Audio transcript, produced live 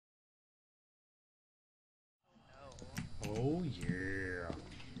Oh yeah.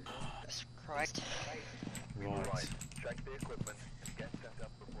 Jesus Christ. Right. Check the equipment and get set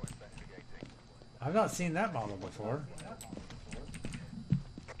up before investigating. I've not seen that model before.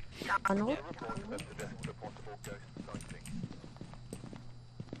 Donald? Reports that suggest a possible ghost sighting.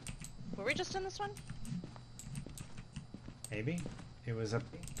 Were we just in this one? Maybe. It was a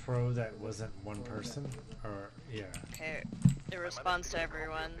pro that wasn't one person. Or, yeah. Okay. It responds to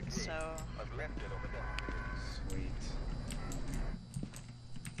everyone, so... I've left it on the desk. Sweet.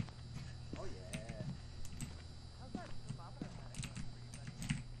 Oh yeah. How's that thermometer heading?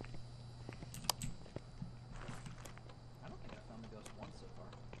 I don't think I found the ghost once so far.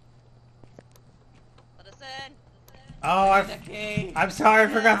 Let us in! Oh, I'm sorry, I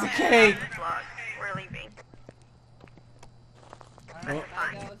forgot the cake! We're leaving. Oh.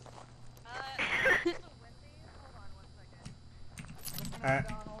 Bye,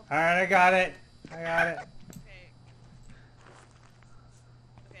 Alright, I got it. I got it.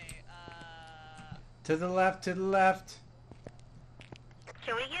 Okay, To the left, to the left.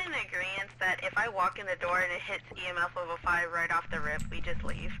 Can we get an agreement that if I walk in the door and it hits EMF level 5 right off the rip, we just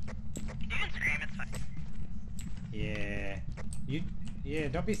leave? You can scream, it's fine. Yeah. Yeah,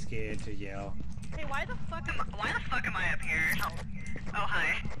 don't be scared to yell. Hey, why the fuck am I up here? Oh,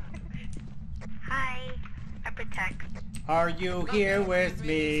 hi. Hi. I protect. Are you here with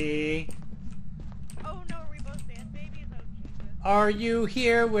me? Oh no, are we both band babies? Oh Jesus. Are you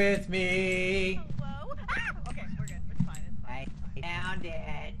here with me? Hello? Ah! Okay, we're good. It's fine, it's fine. I found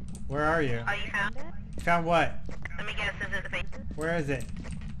it. Where are you? Oh, you found it? You found what? Let me guess, is it the basement? Where is it?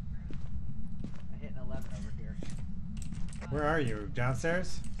 I hit an 11 over here. Where are you?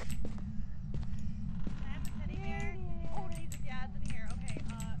 Downstairs? Can I have the teddy bear? Oh, yeah, it's in here. Okay,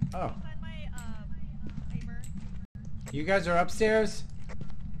 Oh. sign my, paper. You guys are upstairs?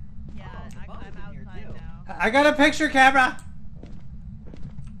 Yeah, the I'm bug's in here, outside too. now. I got a picture camera!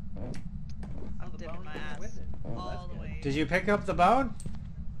 I'm the dipping bone's my in ass with it. Oh, all that's the good. way. Did you pick up the bone?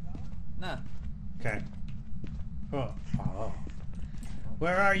 No. Okay. Oh. Oh.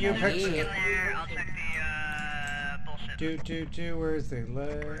 Where are you? In there, I'll check the, bullshit. Where's the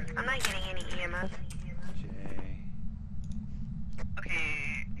leg? I'm not getting any EMF. J.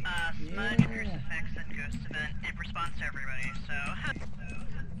 Okay, Smudge, Smudge, Crucifix, and Ghost Event, it responds to everybody, so...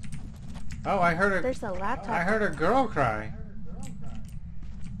 Oh, I heard There's a laptop. I heard a girl cry.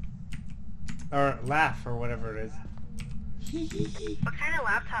 Or laugh, or whatever it is. What kind of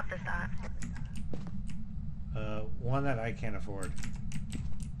laptop is that? One that I can't afford.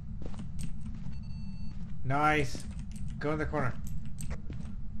 Nice. Go in the corner.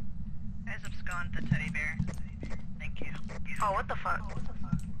 Guys abscond the teddy bear. Thank you. Oh, what the fuck?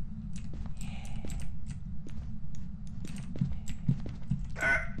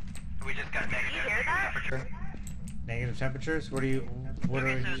 We just got negative you hear that? temperature. Negative temperatures? What did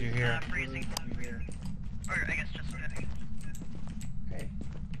you hear? Freezing. Or, I guess just... Hey.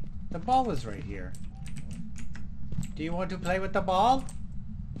 The ball is right here. Do you want to play with the ball?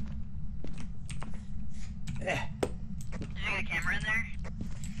 Eh. Did you get a camera in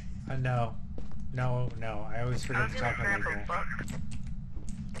there? No. No. I always forget to talk on grab a book.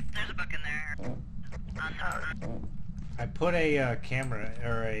 There's a book in there. I put a camera,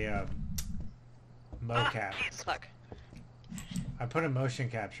 or a mocap. Stuck. I put a motion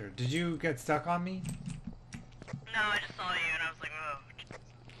capture. Did you get stuck on me? No, I just saw you and I was like, oh.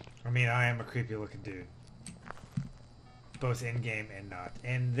 I mean, I am a creepy looking dude. Both in-game and not.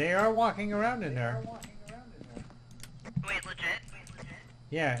 And they are walking around in there. Wait, legit?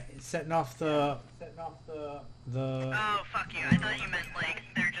 Yeah, it's setting off the... Oh, fuck you. I thought you meant, like,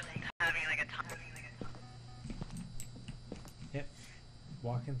 they're just having, like, a time. Yep.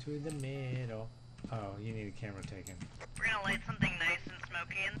 Walking through the middle. Oh, you need a camera taken. We're gonna light something nice and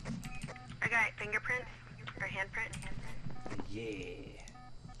smoky in. I got fingerprints. Or handprint. Yeah.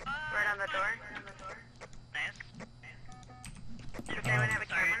 Right on the door. Nice. Does anyone have a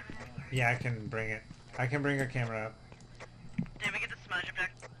camera? Yeah, I can bring it. I can bring a camera up. Did we get the smudge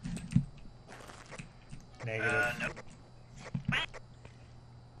effect? Negative. Nope.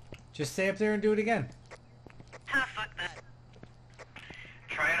 Just stay up there and do it again. Ah, fuck that.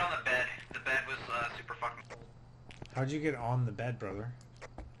 Try it on the bed. The bed was super fucking cold. How'd you get on the bed, brother?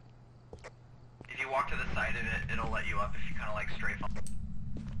 If you walk to the side of it, it'll let you up if you kind of like strafe on.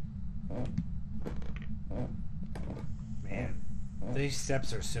 Man, these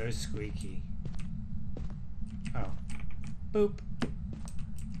steps are so squeaky. Oh. Boop.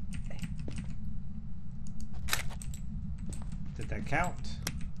 Did that count?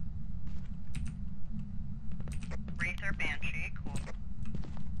 Wraith or Banshee, cool.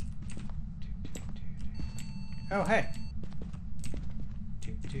 Oh, hey.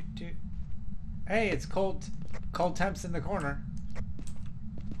 Hey, it's cold temps in the corner.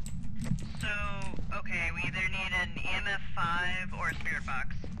 So, okay, we either need an EMF 5 or a spirit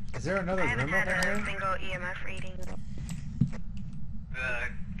box. Is there another I haven't room had over a here? single EMF reading.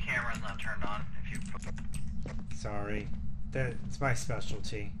 The camera's not turned on. If you Sorry. It's my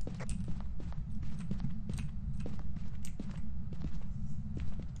specialty.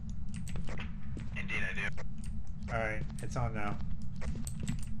 Indeed, I do. Alright, it's on now.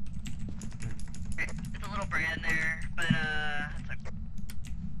 It's a little brand there, but it's okay.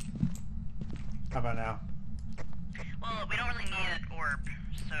 How about now? Well, we don't really need an orb,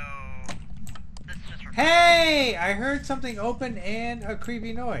 so this is just for Hey! I heard something open and a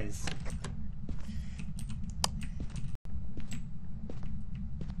creepy noise.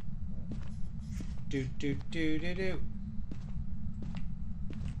 Do do do do do.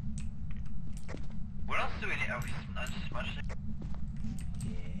 What else do we need? Oh, smudge.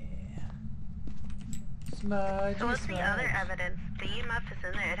 Yeah. Smudge. So what's the other evidence? The EMF is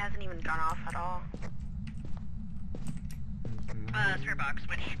in there. It hasn't even gone off at all. spirit box,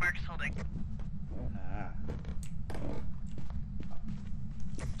 which Mark's holding. Ah.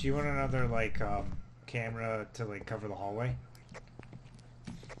 Do you want another camera to cover the hallway?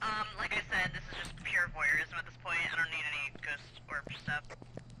 Like I said, this is just pure voyeurism at this point. I don't need any ghost orb stuff.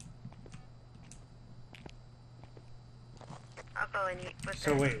 I'll go and eat with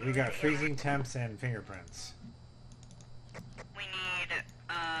So the- wait, we got freezing temps and fingerprints. We need,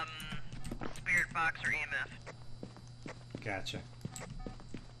 spirit box or EMF. Gotcha.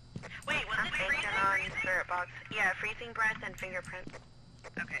 Wait, was I'm it thinking freezing? on spirit box. Yeah, freezing breath and fingerprints.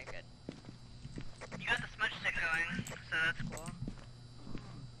 Okay, good. You got the smudge stick going, so that's cool.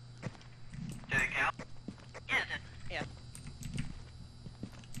 Did it count? Yeah, it did. Yeah.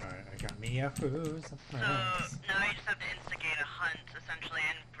 Alright, I got me a who's So, now you just have to instigate a hunt, essentially,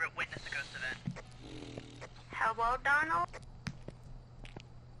 and witness a ghost event. Hello, Donald?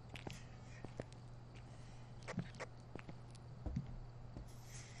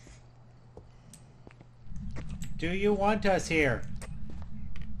 Do you want us here?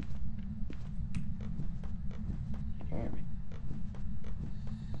 Can you hear me?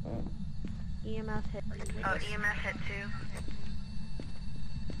 EMF hit. Oh, EMF hit 2.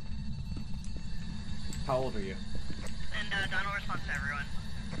 How old are you? And, Donald responds to everyone.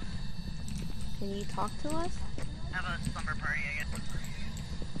 Can you talk to us? Have a slumber party, I guess.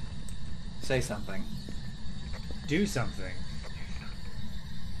 Say something. Do something.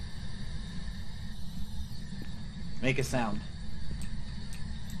 Make a sound.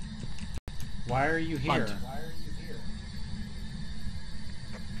 Why are you here? Hunt.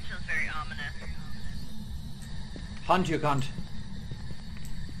 Feels very ominous. Hunt, you cunt.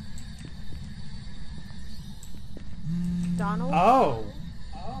 Donald? Oh!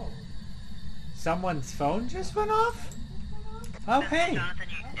 Someone's phone just went off? Oh, hey! Jonathan,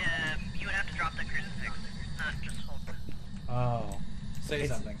 you would have to drop the crucifix, not just hold it. Oh. Say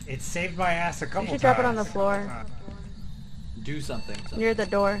something. It saved my ass a couple You times. should drop it on the floor. Do something. Near the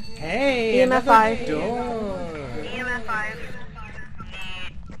door. Hey! EMF another 5. Door. EMF 5.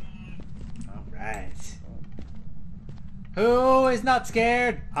 Alright. Who is not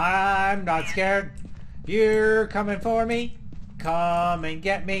scared? I'm not scared. You're coming for me? Come and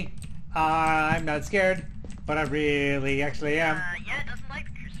get me. I'm not scared, but I really actually am. Yeah, it doesn't like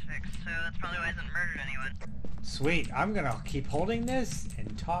the crucifix, so that's probably why it hasn't murdered anyone. Sweet. I'm gonna keep holding this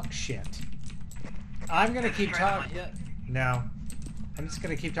and talk shit. I'm gonna keep talking. Yet. No. I'm just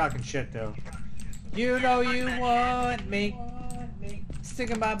gonna keep talking shit though. You know you want me.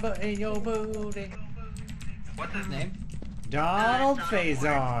 Sticking my butt in your booty. What's his name? Donald Donald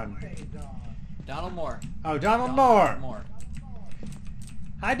Faison. Donald Moore. Oh, Donald Moore. Moore.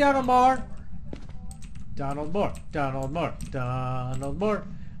 Hi, Donald Moore. Donald Moore. Donald Moore. Donald Moore.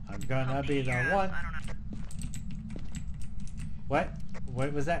 I'm gonna be the one. I don't know. What?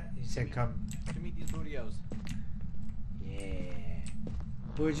 What was that? You said come. To meet these bootios. Yeah.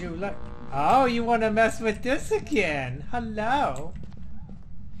 Would you like? Oh, you want to mess with this again? Hello.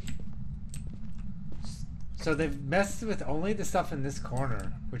 So they've messed with only the stuff in this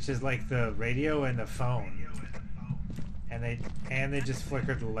corner, which is like the radio and the phone. And they just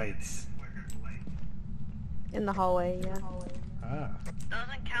flickered the lights. In the hallway, yeah. Ah.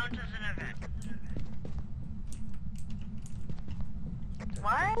 Doesn't count as an event.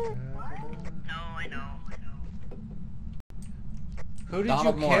 What? No, I know. Who did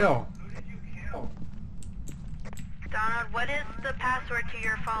Donald you Moore. kill? Donald, what is the password to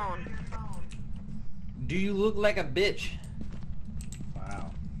your phone? Do you look like a bitch?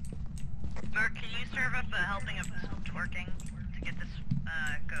 Wow. Mark, can you serve up a helping of some twerking to get this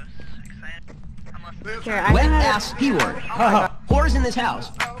ghost excited. Unless Here, I Wet know how ass P word. Haha. Whores in this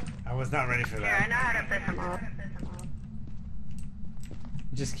house. I was not ready for Here, I know that. how to piss him off.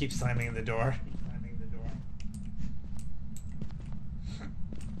 Just keep slamming the door.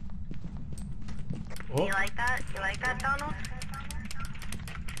 Oh, You like that? You like that, Donald?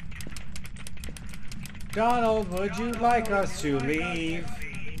 Donald, would you like us to leave?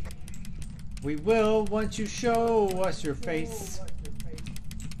 We will once you show us your face.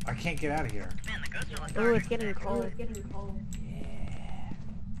 I can't get out of here. man, the ghosts are like Ooh, it's getting cold.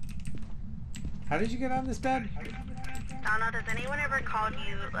 How did you get on this bed? Donald, has anyone ever called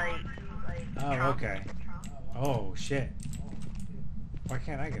you, like Oh, Trump? okay. Oh, shit. Why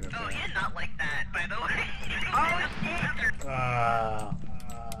can't I get up Oh, there? you're not like that, by the way. Oh shit!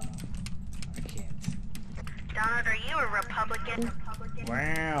 I can't. Donald, are you a Republican?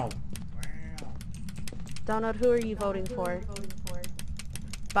 Wow. Donald, who are you voting for?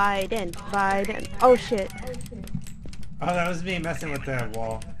 Biden. Biden. Oh shit. Oh, that was me messing with the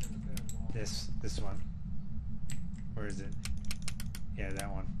wall. This one. Where is it? Yeah,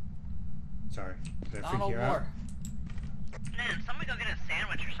 that one. Sorry. Did I freak Donald you out? Moore. Man, someone go get a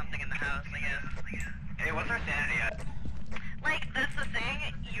sandwich or something in the house, I guess. Hey, what's our sanity at? Like, that's the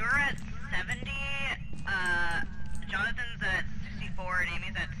thing, you're at 70, Jonathan's at 64, and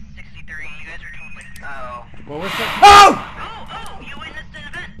Amy's at 63, you guys are totally... Oh. What was the? Oh! Oh, you witnessed an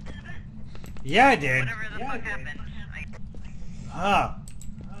event! Yeah, I did. Whatever the fuck happened. Huh.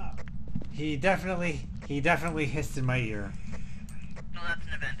 He definitely hissed in my ear. Well, that's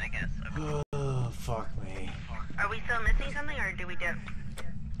an event, I guess. Okay. Oh, fuck me. Are we still missing something, or do we dip?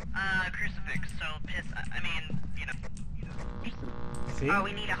 Crucifix, so piss, I mean, you know. See? Oh,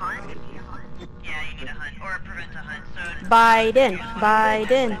 we need a hunt? Yeah, you need a hunt, or prevent a hunt, so... Biden.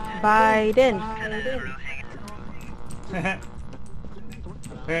 Biden. Biden. Kinda, I don't know, hang it.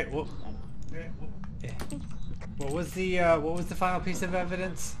 Hey, well, what was the final piece of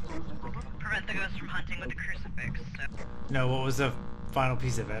evidence? Prevent the ghost from hunting with a crucifix, so... No, what was the final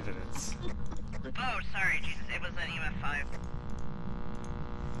piece of evidence? Oh, sorry, Jesus, it was an EMF 5.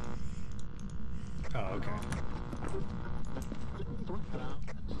 Oh, okay.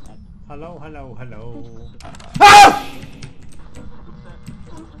 Hello, hello, hello. Ah!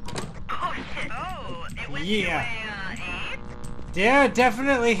 Oh, shit! Oh, it went Yeah. to a, 8? Yeah,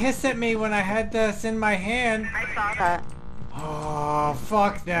 definitely hissed at me when I had this in my hand. I saw that. Oh,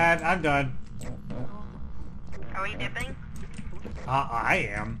 fuck that. I'm done. Are we dipping? I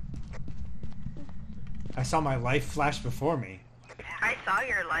am. I saw my life flash before me. I saw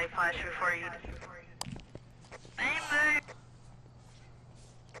your light flash before you. Hey, Mark!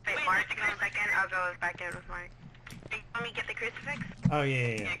 Wait, Mark, give me a second. I'll go back in with Mark. You want me to get the crucifix? Oh, yeah, yeah,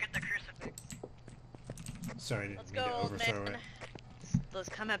 Yeah, yeah. get the crucifix. Sorry, I didn't Let's mean go, to old overthrow man. it. Let's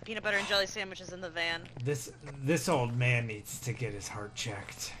come have peanut butter and jelly sandwiches in the van. This old man needs to get his heart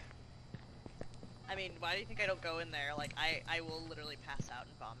checked. I mean, why do you think I don't go in there? Like, I will literally pass out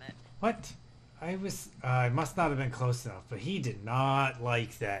and vomit. What? I must not have been close enough, but he did not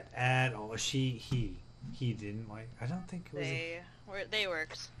like that at all. He didn't like, I don't think it was. They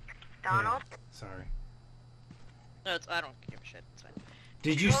works. Donald? Yeah, sorry. No, I don't give a shit. It's fine.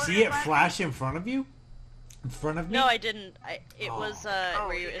 Did you What was see his it last flash in front of you? In front of me? No, I didn't. It Oh. was, Oh,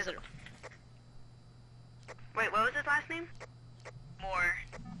 where you, you is it? didn't. Wait, what was his last name? More.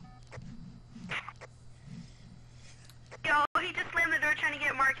 Yo, he just slammed the door trying to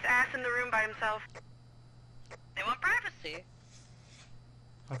get Mark's ass in the room by himself. They want privacy.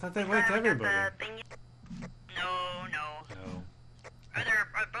 I thought they I liked haven't got everybody. the thing yet. No, no. No.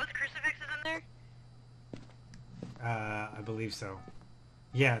 Are both crucifixes in there? I believe so.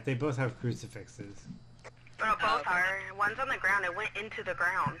 Yeah, they both have crucifixes. But no, both okay. are. One's on the ground. It went into the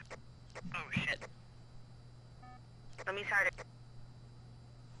ground. Oh, shit. Let me start it.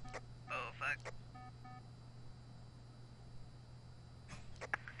 Oh, fuck.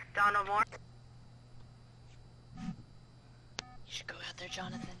 Donald Moore? You should go out there,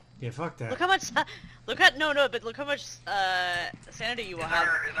 Jonathan. Yeah, fuck that. Look how much, but look how much, sanity you will have.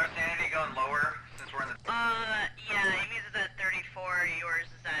 Is our sanity going lower since we're in the... Yeah, Amy's is at 34, yours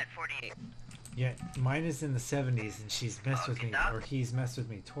is at 48. Yeah, mine is in the 70s and she's messed with me, Okay. or he's messed with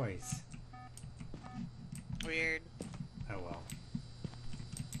me twice. Weird. Oh well.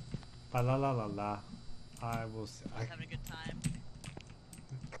 La la la la. I will. Just having a good time.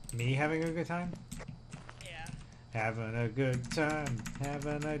 Me having a good time? Yeah. Having a good time.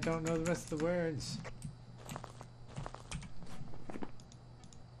 I don't know the rest of the words. I'm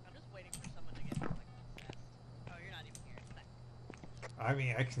just waiting for someone to get, like, possessed. Oh, you're not even here. It's fine. I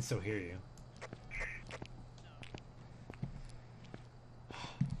mean, I can still hear you. No.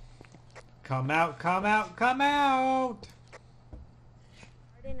 Come out, come out, come out!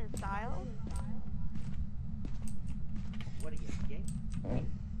 Garden in style? What are you, gay?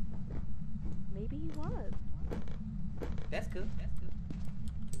 Maybe he was. That's cool. That's cool.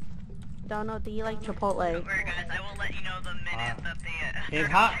 Donald, do you like Chipotle? Don't worry, guys. I will let you know the minute that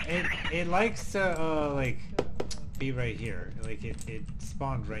the. It likes to like be right here. Like it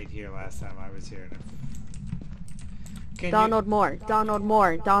spawned right here last time I was here. Can Donald Moore. Donald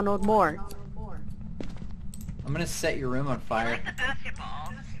Moore. Donald Moore. I'm gonna set your room on I fire. like the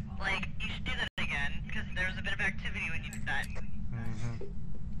basketball. Like, you should do that again, because there was a bit of activity when you did that.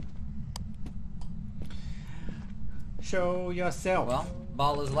 Show yourself. Well,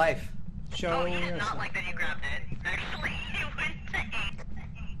 ball is life. Show Oh, you did yourself. not like that you grabbed it. Actually, you went to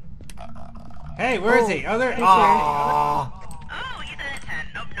 8. Hey, where is Oh, he? Oh, there. he's here. Aww. Oh, you did it at 10.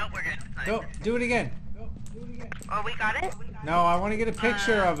 Nope, nope, we're good. Fine. Go, do it again. Oh, we got it? No, I want to get a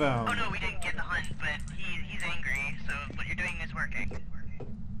picture of him. Oh no, we didn't get the hunt, but he's angry, so what you're doing is working.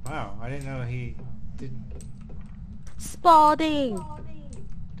 Wow, I didn't know he didn't. Spalding!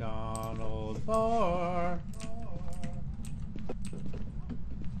 Donald Moore.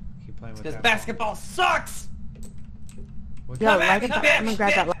 Keep playing with Because that basketball sucks! ball. Yo, What- light it up. I'm gonna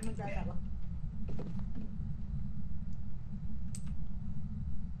grab that light.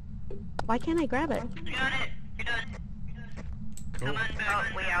 Why can't I grab it? You got it. You're done. Cool. Come on, Oh,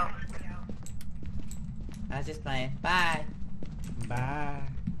 we out. I was just playing. Bye. Bye.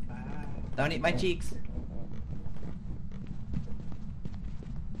 Don't eat my cheeks.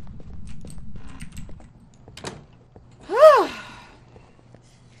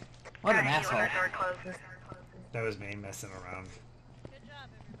 What an Got you when asshole. our door closes. That was me messing around. Good job,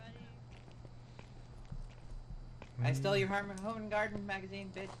 everybody. I stole your Home and Garden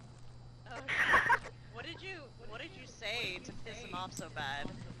magazine, bitch. Oh, what did you say to piss him off so bad?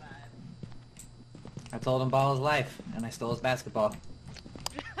 I told him ball is life, and I stole his basketball.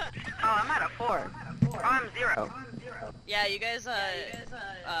 Oh, I'm at a 4. Oh, I'm 0. Yeah, you guys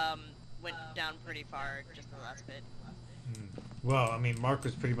went down pretty far just in the last bit. Well, I mean, Mark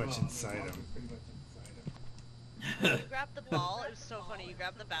was pretty much inside him. You grabbed the ball, it was so funny, you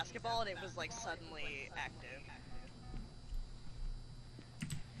grabbed the basketball and it was like suddenly active.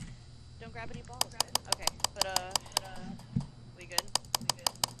 Don't grab any balls, guys. Okay, but we good?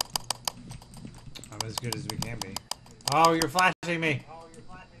 I'm as good as we can be. Oh, you're flashing me. Oh,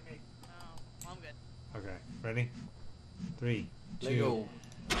 well, I'm good. Okay, ready? 3, Let 2. go.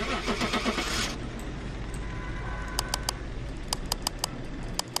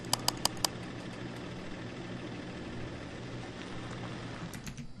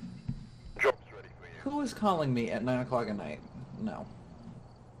 Who is calling me at 9 o'clock at night? No.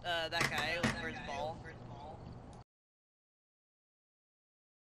 That guy for his ball.